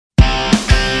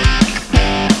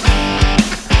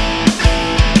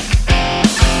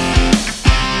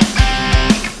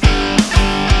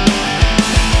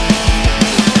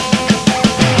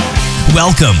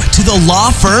Welcome to the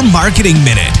Law Firm Marketing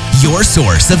Minute, your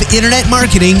source of internet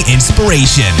marketing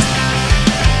inspiration.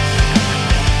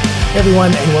 Hey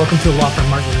everyone, and welcome to the Law Firm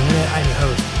Marketing Minute. I'm your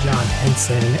host, John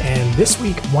Henson, and this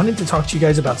week wanted to talk to you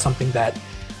guys about something that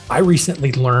I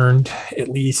recently learned, at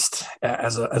least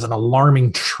as an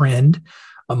alarming trend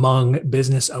among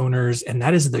business owners, and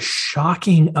that is the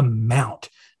shocking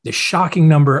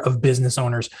number of business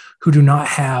owners who do not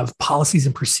have policies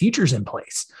and procedures in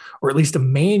place, or at least a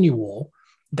manual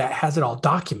that has it all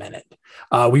documented.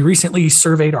 We recently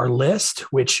surveyed our list,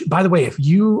 which, by the way, if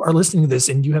you are listening to this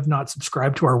and you have not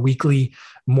subscribed to our weekly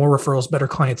More Referrals, Better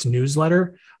Clients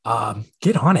newsletter,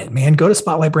 get on it, man. Go to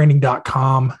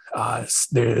spotlightbranding.com. I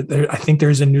think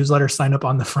there's a newsletter sign up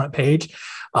on the front page.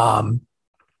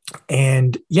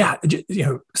 And yeah,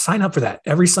 sign up for that.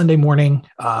 Every Sunday morning,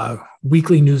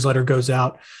 weekly newsletter goes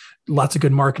out. Lots of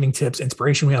good marketing tips,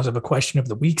 inspiration. We also have a question of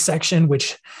the week section,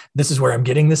 which this is where I'm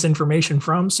getting this information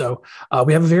from. So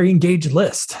we have a very engaged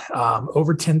list,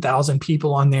 over 10,000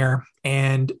 people on there.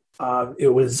 And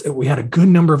we had a good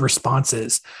number of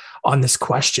responses on this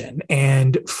question,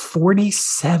 and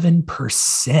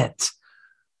 47%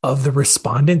 of the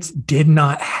respondents did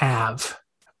not have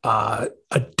a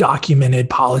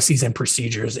documented policies and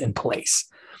procedures in place.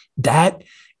 That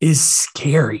is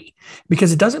scary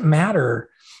because it doesn't matter.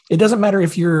 It doesn't matter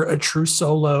if you're a true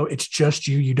solo, it's just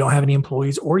you don't have any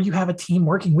employees, or you have a team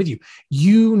working with you.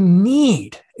 You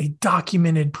need a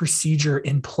documented procedure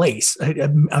in place,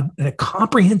 a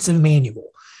comprehensive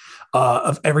manual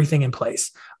of everything in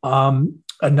place.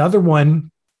 Another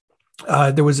one,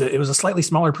 it was a slightly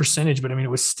smaller percentage, but I mean,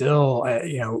 it was still,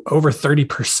 over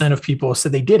 30% of people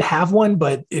said they did have one,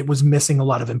 but it was missing a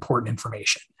lot of important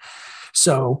information.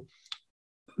 So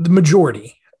the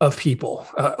majority of people,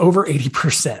 over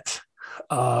 80%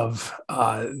 of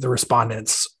the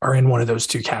respondents are in one of those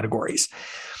two categories.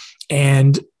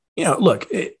 And, look,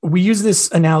 we use this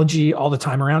analogy all the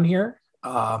time around here,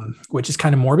 which is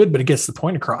kind of morbid, but it gets the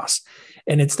point across.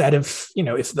 And it's that if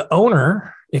you as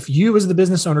the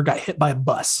business owner got hit by a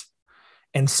bus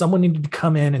and someone needed to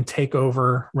come in and take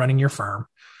over running your firm,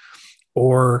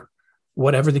 or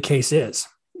whatever the case is,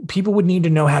 people would need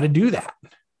to know how to do that.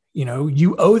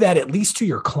 You owe that at least to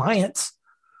your clients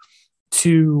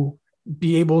to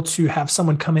be able to have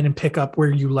someone come in and pick up where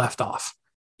you left off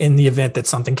in the event that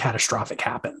something catastrophic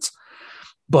happens.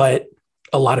 But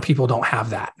a lot of people don't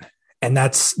have that. And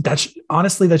that's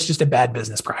honestly, that's just a bad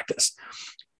business practice.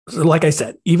 So like I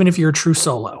said, even if you're a true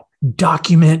solo,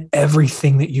 document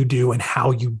everything that you do and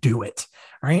how you do it,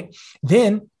 right?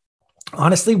 Then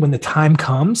honestly, when the time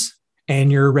comes and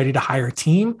you're ready to hire a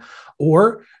team,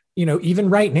 or even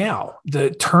right now,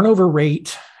 the turnover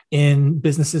rate in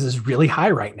businesses is really high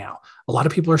right now. A lot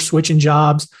of people are switching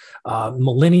jobs.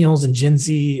 Millennials and Gen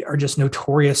Z are just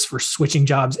notorious for switching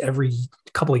jobs every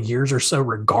couple of years or so,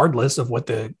 regardless of what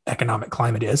the economic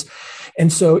climate is.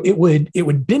 And so it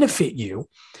would benefit you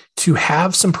to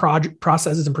have some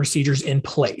processes and procedures in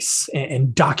place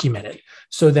and documented,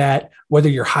 so that whether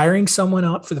you're hiring someone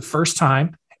out for the first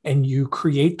time and you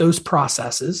create those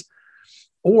processes,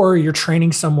 or you're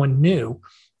training someone new,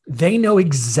 they know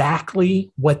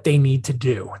exactly what they need to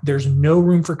do. There's no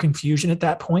room for confusion at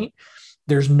that point.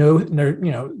 There's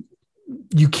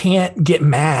you can't get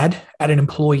mad at an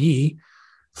employee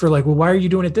for well, why are you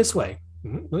doing it this way?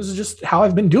 This is just how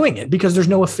I've been doing it, because there's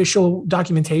no official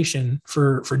documentation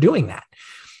for doing that.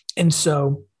 And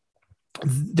so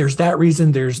there's that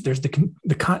reason. There's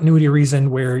the continuity reason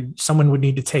where someone would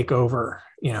need to take over,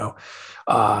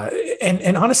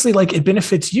 and honestly, it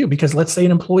benefits you, because let's say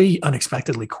an employee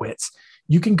unexpectedly quits.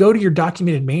 You can go to your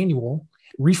documented manual,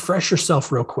 refresh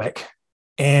yourself real quick,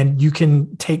 and you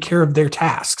can take care of their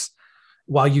tasks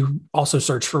while you also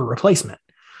search for a replacement.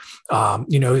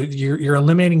 You're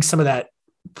eliminating some of that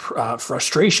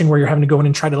frustration where you're having to go in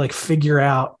and try to figure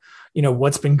out,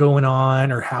 what's been going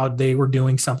on or how they were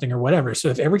doing something or whatever. So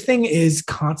if everything is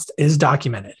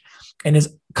documented and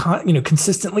is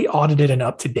consistently audited and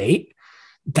up to date,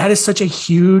 that is such a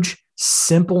huge,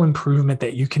 simple improvement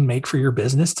that you can make for your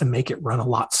business to make it run a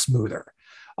lot smoother.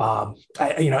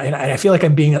 I feel like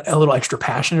I'm being a little extra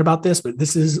passionate about this, but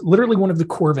this is literally one of the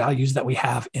core values that we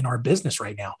have in our business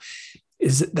right now,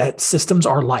 is that systems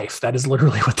are life. That is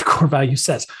literally what the core value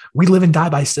says. We live and die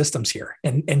by systems here,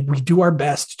 and we do our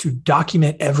best to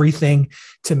document everything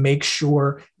to make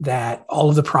sure that all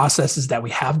of the processes that we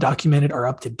have documented are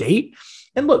up to date.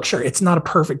 And look, sure, it's not a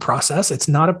perfect process. It's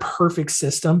not a perfect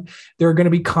system. There are going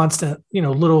to be constant,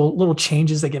 little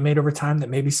changes that get made over time that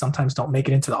maybe sometimes don't make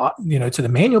it into to the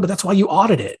manual, but that's why you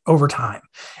audit it over time.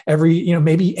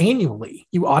 Maybe annually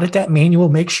you audit that manual,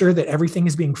 make sure that everything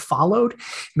is being followed,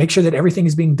 make sure that everything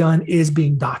is being done is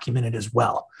being documented as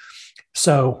well.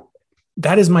 So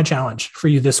that is my challenge for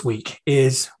you this week,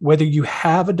 is whether you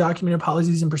have a documented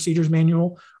policies and procedures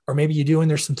manual, or maybe you do and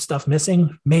there's some stuff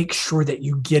missing, make sure that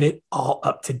you get it all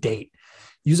up to date.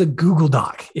 Use a Google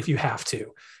Doc if you have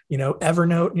to.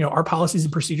 Evernote, our policies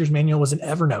and procedures manual was an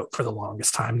Evernote for the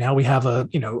longest time. Now we have a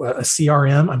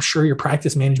CRM. I'm sure your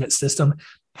practice management system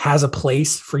has a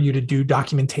place for you to do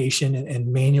documentation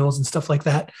and manuals and stuff like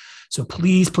that. So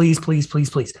please, please, please, please,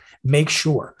 please make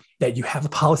sure that you have a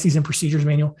policies and procedures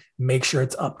manual. Make sure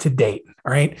it's up to date.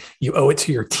 All right. You owe it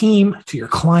to your team, to your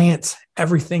clients,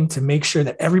 everything, to make sure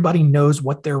that everybody knows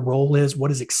what their role is,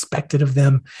 what is expected of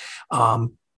them.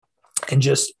 And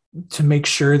just to make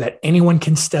sure that anyone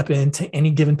can step into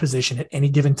any given position at any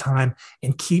given time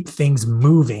and keep things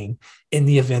moving in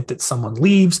the event that someone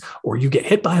leaves or you get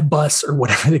hit by a bus or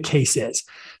whatever the case is.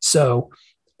 So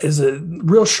as a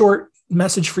real short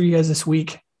message for you guys this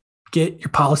week, get your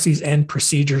policies and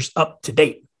procedures up to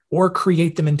date or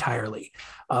create them entirely.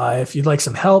 If you'd like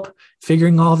some help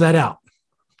figuring all of that out,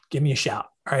 give me a shout.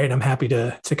 All right. I'm happy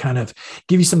to kind of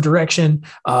give you some direction.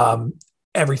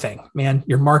 Everything, man,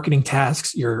 your marketing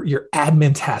tasks, your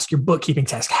admin tasks, your bookkeeping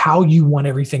tasks, how you want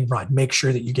everything run, make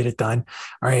sure that you get it done.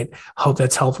 All right. Hope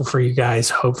that's helpful for you guys.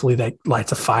 Hopefully that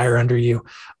lights a fire under you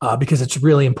because it's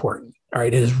really important. All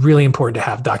right. It is really important to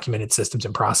have documented systems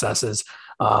and processes.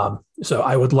 So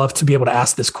I would love to be able to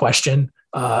ask this question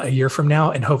a year from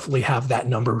now and hopefully have that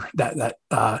number, the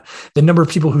number of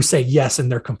people who say yes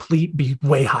and they're complete be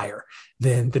way higher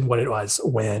than what it was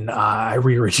when I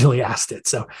originally asked it.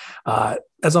 So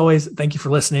as always, thank you for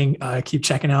listening. Keep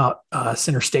checking out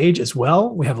Center Stage as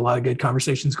well. We have a lot of good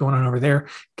conversations going on over there.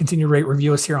 Continue to rate,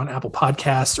 review us here on Apple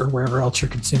Podcasts or wherever else you're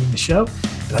consuming the show.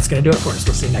 But that's going to do it for us.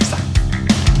 We'll see you next time.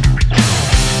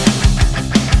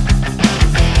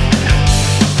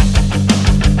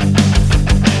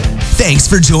 Thanks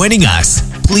for joining us.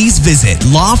 Please visit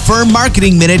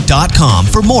lawfirmmarketingminute.com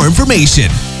for more information.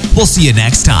 We'll see you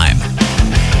next time.